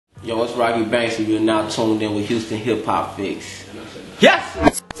Yo, it's Rocky Banks, and you're now tuned in with Houston Hip Hop Fix.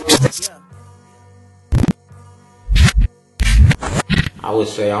 Yes! I would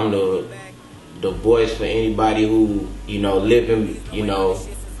say I'm the voice for anybody who, living,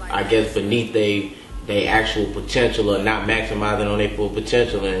 I guess beneath they actual potential or not maximizing on their full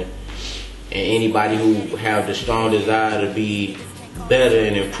potential, and anybody who have the strong desire to be better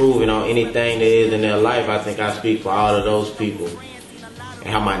and improving on anything that is in their life. I think I speak for all of those people. And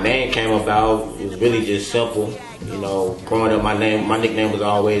how my name came about was really just simple. Growing up, my nickname was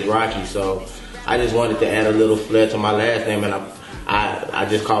always Rocky, so I just wanted to add a little flair to my last name, and I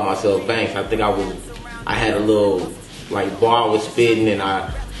just called myself Banks. I think I had a little bar was spitting, and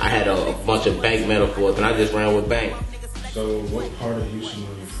I had a bunch of bank metaphors, and I just ran with bank. So what part of Houston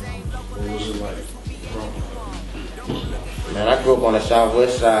are you from? What was it like growing up? Man, I grew up on the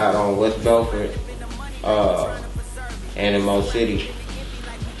southwest side on West Belford, and in Mo City.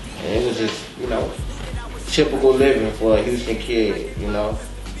 And it was just, typical living for a Houston kid,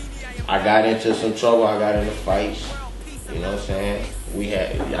 I got into some trouble, I got into fights, you know what I'm saying?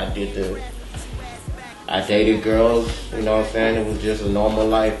 I dated girls, you know what I'm saying? It was just a normal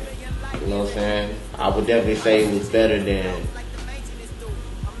life, you know what I'm saying? I would definitely say it was better than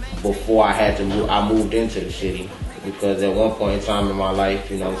before I moved into the city. Because at one point in time in my life,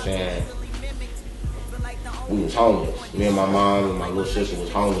 you know what I'm saying, we was homeless. Me and my mom and my little sister was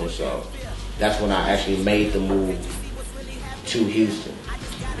homeless, so that's when I actually made the move to Houston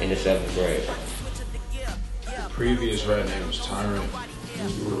in the 7th grade. Your previous rap name was Tyrant,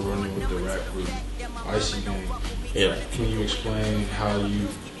 and you were running with the rap group Icy Gang. Yeah. Can you explain how you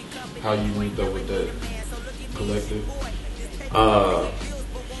linked up with that collective?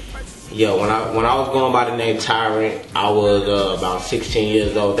 Yeah, when I was going by the name Tyrant, I was about 16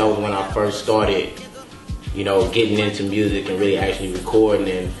 years old. That was when I first started, getting into music and really actually recording.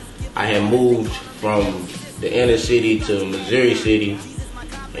 And I had moved from the inner city to Missouri City,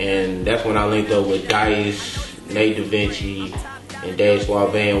 and that's when I linked up with Dice, Nate Da Vinci, and Dave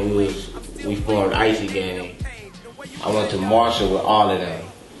Suave, and we formed Icy Gang. I went to Marshall with all of them.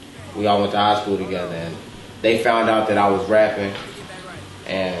 We all went to high school together, and they found out that I was rapping,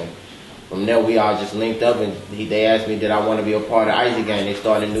 and from there we all just linked up, and they asked me did I want to be a part of Icy Gang. They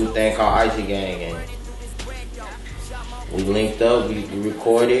started a new thing called Icy Gang, and we linked up, we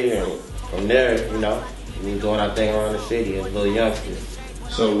recorded, and from there, we were doing our thing around the city as little youngsters.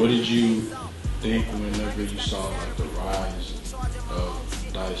 So what did you think whenever you saw the rise of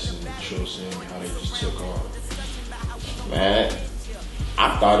Dice and Trill Sammy, how they just took off? Man,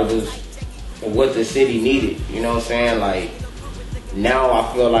 I thought it was what the city needed, you know what I'm saying? Now I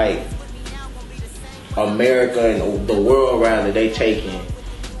feel like America and the world rather, they taking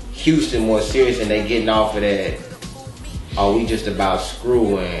Houston more serious, and they getting off of that, we just about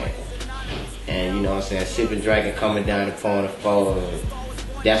screwing and you know what I'm saying, sipping, drinking, coming down the phone to phone.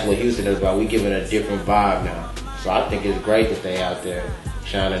 That's what Houston is about. We giving a different vibe now. So I think it's great that they out there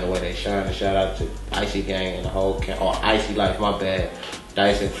shining the way they shine. And shout out to Icy Gang and the whole Icy Life, my bad.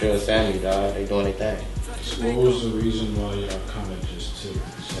 Dice and Trill Sammy, dog, they doing their thing. So what was the reason why y'all kind of just took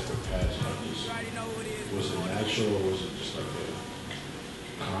separate paths? Was it natural, or was it just a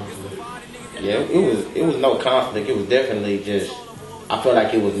conflict? Yeah, it was no conflict. It was definitely just, I feel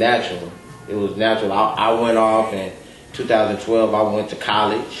like it was natural. It was natural. I went off in 2012. I went to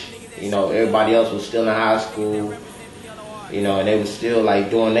college. Everybody else was still in high school. And they was still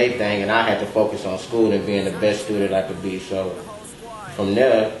doing their thing, and I had to focus on school and being the best student I could be. So from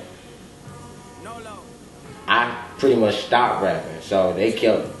there, I pretty much stopped rapping. So they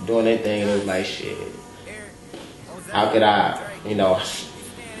kept doing their thing, and it was like, shit, how could I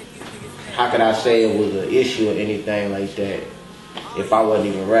say it was an issue or anything like that if I wasn't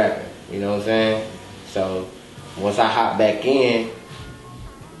even rapping? You know what I'm saying? So once I hopped back in,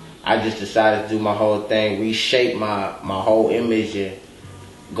 I just decided to do my whole thing, reshape my whole image, and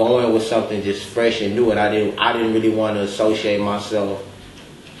go in with something just fresh and new. And I didn't really want to associate myself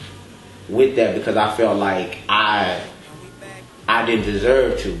with that, because I felt like I didn't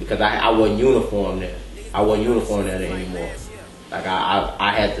deserve to, because I wasn't uniform there. I wasn't uniform there anymore.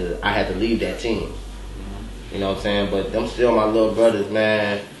 I had to leave that team. You know what I'm saying? But them still my little brothers,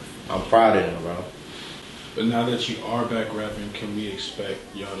 man. I'm proud of them, bro. But now that you are back rapping, can we expect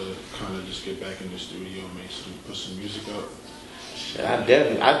y'all to kind of just get back in the studio and put some music up? I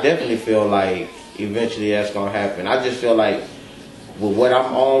definitely feel like eventually that's gonna happen. I just feel like with what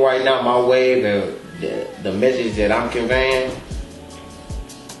I'm on right now, my wave, and the message that I'm conveying,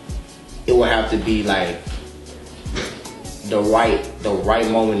 it will have to be the right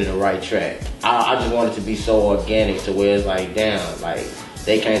moment and the right track. I just want it to be so organic to where it's damn,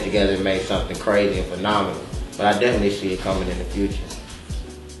 they came together and made something crazy and phenomenal. But I definitely see it coming in the future.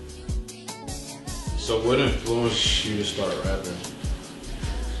 So what influenced you to start rapping?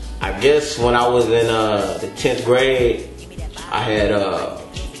 I guess when I was in the 10th grade, I had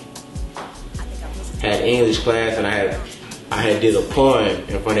English class, and I had did a poem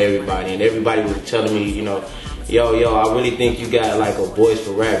in front of everybody, and everybody was telling me, you know, yo, I really think you got like a voice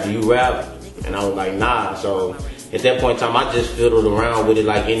for rap. Do you rap? And I was like, nah. So at that point in time, I just fiddled around with it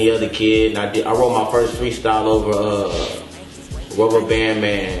like any other kid, and I wrote my first freestyle over Rubber Band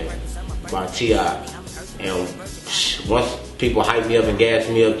Man by T.I. And once people hyped me up and gassed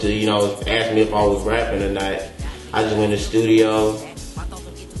me up to, you know, ask me if I was rapping or not, I just went to the studio,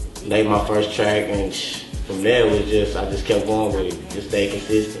 made my first track, and from there it was just, I just kept going with it, just stay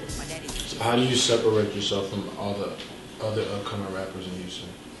consistent. So how do you separate yourself from all the other upcoming rappers in Houston?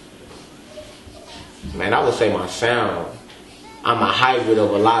 Man, I would say my sound. I'm a hybrid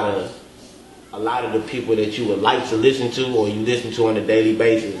of a lot of the people that you would like to listen to or you listen to on a daily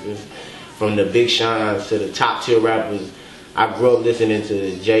basis. It's from the Big Seans to the top tier rappers. I grew up listening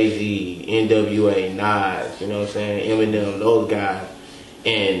to Jay-Z, NWA, Nas, you know what I'm saying, Eminem, those guys.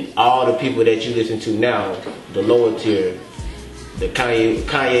 And all the people that you listen to now, the lower tier, the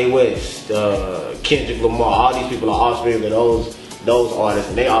Kanye West, Kendrick Lamar, all these people are offspring of those artists,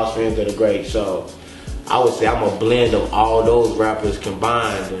 and they offspring of the great. So I would say I'm a blend of all those rappers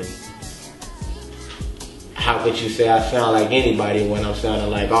combined. And how could you say I sound like anybody when I'm sounding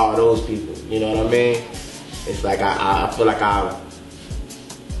like all those people? You know what I mean? It's like I feel like I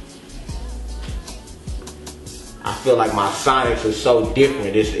feel like my sonics are so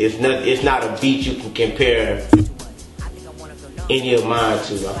different. It's not a beat you can compare any of mine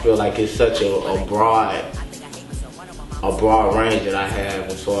to. I feel like it's such a broad range that I have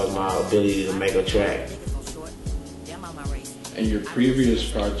as far as my ability to make a track. And your previous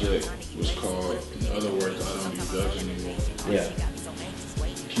project was called, in other words, I Don't Do Drugs Anymore. Yeah.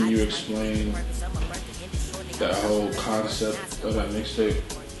 Can you explain that whole concept of that mixtape?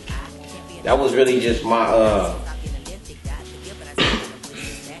 That was really just my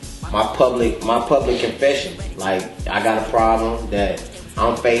my public confession. Like, I got a problem that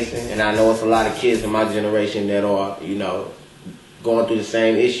I'm facing, and I know it's a lot of kids in my generation that are, you know, going through the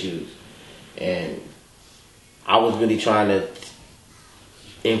same issues. And I was really trying to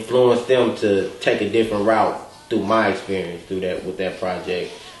influence them to take a different route through my experience with that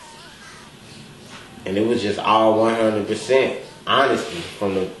project. And it was just all 100% honesty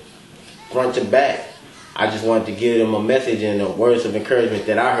from the front to back. I just wanted to give them a message and the words of encouragement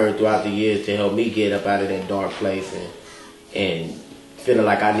that I heard throughout the years to help me get up out of that dark place and feeling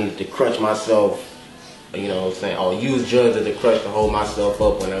like I needed to crutch myself, you know what I'm saying, or use drugs as a crutch to hold myself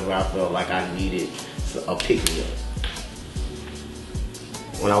up whenever I felt like I needed a pick-me-up.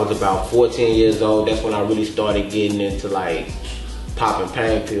 When I was about 14 years old, that's when I really started getting into like popping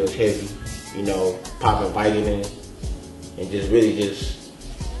pain pills heavy, you know, popping vitamins, and just really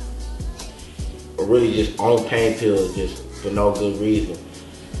on pain pills just for no good reason.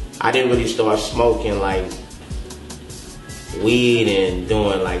 I didn't really start smoking like weed and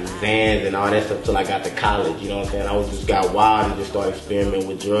doing like Zans and all that stuff till I got to college, you know what I'm saying? I just got wild and just started experimenting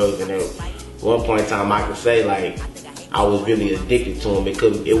with drugs, and at one point in time I could say like I was really addicted to them.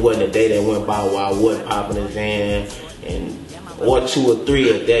 It wasn't a day that went by where I wasn't popping a Zan, or 2 or 3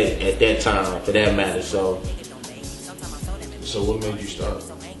 at that time for that matter. So what made you start?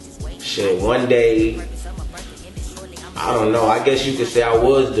 Shit, one day, I don't know, I guess you could say I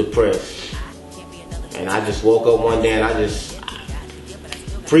was depressed. And I just woke up one day and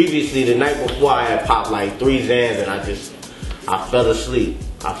previously the night before I had popped like 3 Zans, and I fell asleep.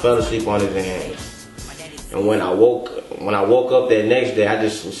 I fell asleep on the Zans. And when I woke up that next day, I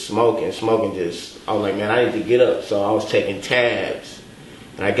just was smoking just, I was like, man, I need to get up. So I was taking tabs.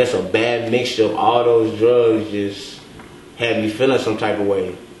 And I guess a bad mixture of all those drugs just had me feeling some type of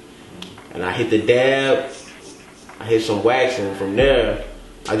way. And I hit the dab, I hit some wax, and from there,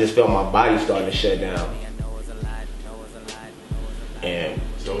 I just felt my body starting to shut down. And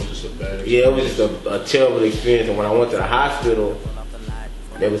so it was just a bad experience? Yeah, it was just a terrible experience. And when I went to the hospital,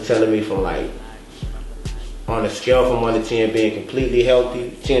 they was telling me from like, on a scale from 1 to 10 being completely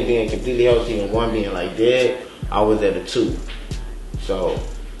healthy, 10 being completely healthy and 1 being like dead, I was at a 2. So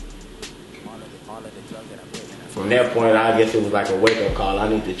from that point, I guess it was like a wake-up call. I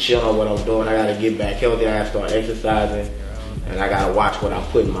need to chill on what I'm doing. I gotta get back healthy. I gotta start exercising, and I gotta watch what I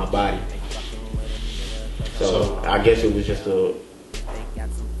put in my body. So I guess it was just a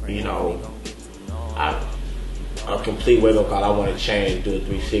complete wake-up call. I want to change, do a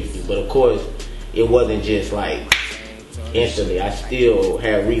 360. But of course, it wasn't just like instantly. I still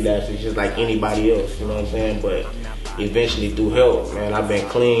have relapses just like anybody else, you know what I'm saying? But eventually through help, man, I've been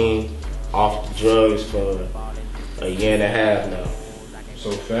clean off the drugs for a year and a half now.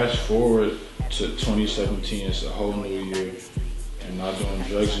 So fast forward to 2017, it's a whole new year. You're not doing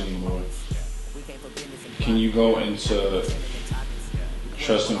drugs anymore. Can you go into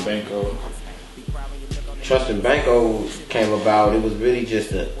Trust in Banko? Trust in Banko came about, it was really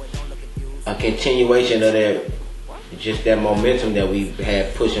just a continuation of that, just that momentum that we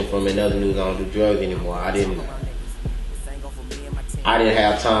had pushing from another news. I don't do drugs anymore. I didn't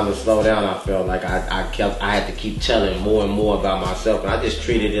have time to slow down. I felt like I had to keep telling more and more about myself, and I just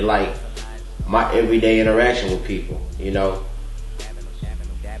treated it like my everyday interaction with people, you know.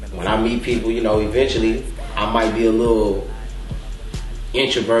 When I meet people, you know, eventually I might be a little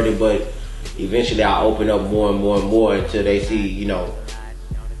introverted, but eventually I open up more and more and more until they see, you know,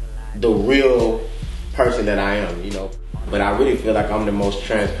 the real person that I am, you know. But I really feel like I'm the most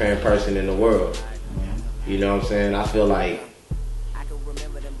transparent person in the world. You know what I'm saying? I feel like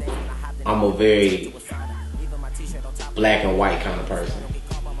I'm a very black and white kind of person.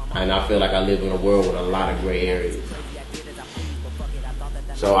 And I feel like I live in a world with a lot of gray areas.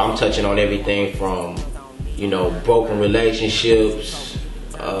 So I'm touching on everything from, you know, broken relationships,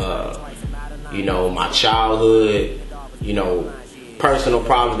 you know, my childhood, you know, personal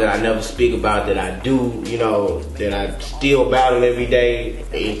problems that I never speak about that I do, you know, that I still battle every day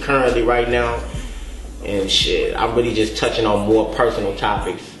and currently right now. And shit, I'm really just touching on more personal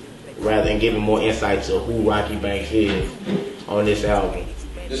topics rather than giving more insight to who Rocky Banks is on this album.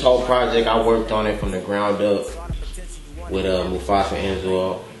 This whole project, I worked on it from the ground up with Mufasa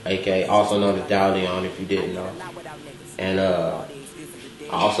Enzo, aka also known as Dowleon if you didn't know. And I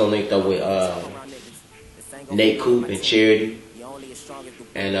also linked up with Nate Coop and Charity,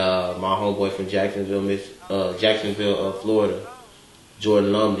 and my homeboy from Jacksonville, Florida,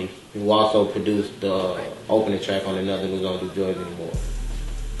 Jordan Lumley, who also produced the opening track on Another Who Don't Do Drugs Anymore.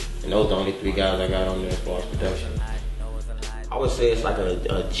 And those are the only 3 guys I got on there as far as production. I would say it's like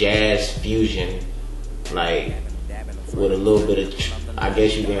a jazz fusion, like with a little bit of, I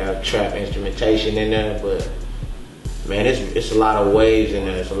guess you can have trap instrumentation in there, but man, it's a lot of waves in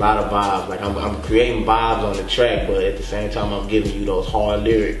there. It's a lot of vibes. Like I'm creating vibes on the track, but at the same time I'm giving you those hard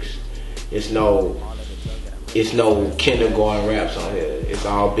lyrics. It's no kindergarten raps on here. It's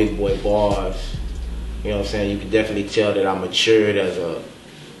all big boy bars. You know what I'm saying? You can definitely tell that I matured as an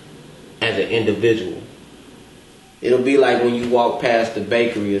individual. It'll be like when you walk past the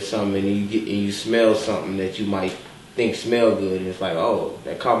bakery or something and you smell something that you might think smell good, and it's like, oh,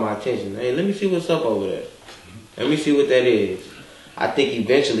 that caught my attention. Hey, let me see what's up over there. Let me see what that is. I think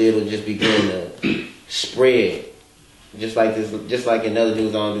eventually it'll just begin to spread. Just like Another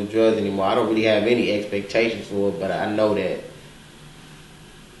Dudes Don't Do Drugs Anymore. I don't really have any expectations for it, but I know that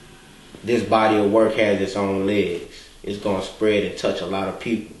this body of work has its own legs. It's gonna spread and touch a lot of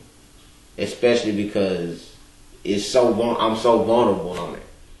people, especially because I'm so vulnerable on it.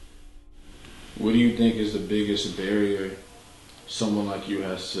 What do you think is the biggest barrier someone like you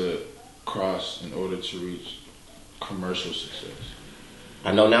has to cross in order to reach commercial success?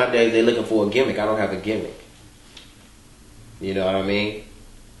 I know nowadays they're looking for a gimmick. I don't have a gimmick. You know what I mean?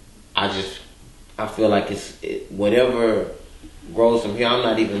 I feel like whatever grows from here. I'm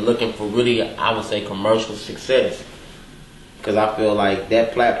not even looking for really, I would say, commercial success, because I feel like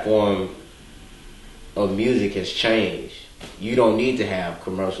that platform of music has changed. You don't need to have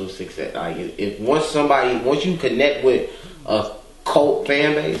commercial success. Like once you connect with a cult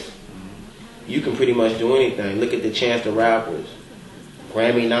fan base, you can pretty much do anything. Look at the Chance the Rappers,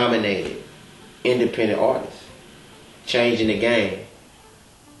 Grammy nominated, independent artists, changing the game.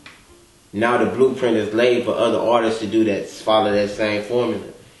 Now the blueprint is laid for other artists to do that, follow that same formula.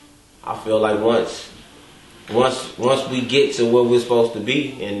 I feel like once we get to where we're supposed to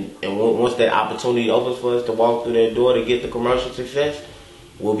be, and once that opportunity opens for us to walk through that door to get the commercial success,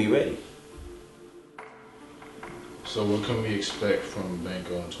 we'll be ready. So what can we expect from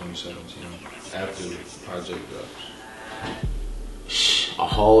Banko in 2017 after the project drops? A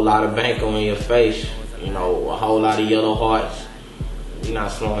whole lot of Banko in your face, you know, a whole lot of yellow hearts. We're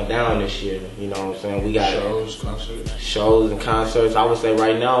not slowing down this year, you know what I'm saying? We got shows and concerts. I would say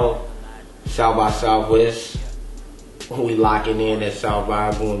right now, South by Southwest, we locking in at South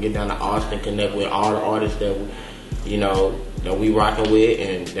by. We're going to get down to Austin, connect with all the artists that we rocking with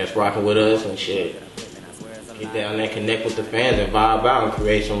and that's rocking with us and shit. Get down there, connect with the fans and vibe out and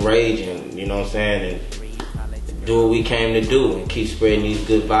create some rage, and you know what I'm saying, and do what we came to do and keep spreading these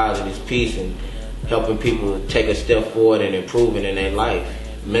good vibes and this peace and helping people take a step forward and improving in their life,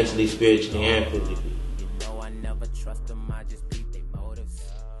 mentally, spiritually, and physically.